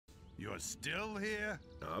You're still here?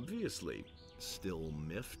 Obviously. Still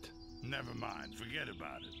miffed? Never mind, forget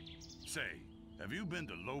about it. Say, have you been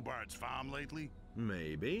to Lobart's farm lately?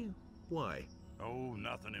 Maybe. Why? Oh,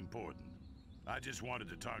 nothing important. I just wanted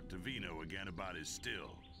to talk to Vino again about his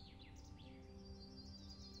still.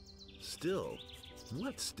 Still?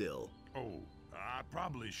 What still? Oh, I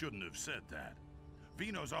probably shouldn't have said that.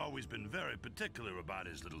 Vino's always been very particular about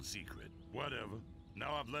his little secret. Whatever.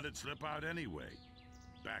 Now I've let it slip out anyway.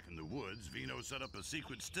 Back in the woods, Vino set up a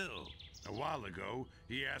secret still. A while ago,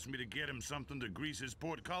 he asked me to get him something to grease his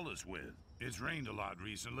portcullis with. It's rained a lot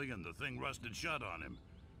recently and the thing rusted shut on him.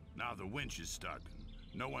 Now the winch is stuck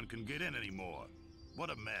and no one can get in anymore.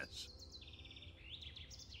 What a mess.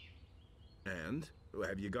 And?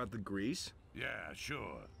 Have you got the grease? Yeah,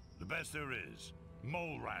 sure. The best there is.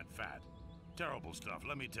 Mole rat fat. Terrible stuff,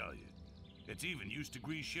 let me tell you. It's even used to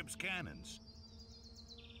grease ships' cannons.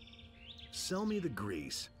 Sell me the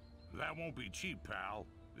grease. That won't be cheap, pal.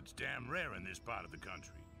 It's damn rare in this part of the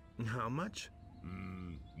country. How much?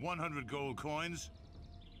 100 gold coins?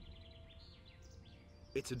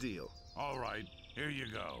 It's a deal. All right, here you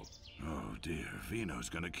go. Oh dear, Vino's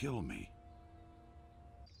gonna kill me.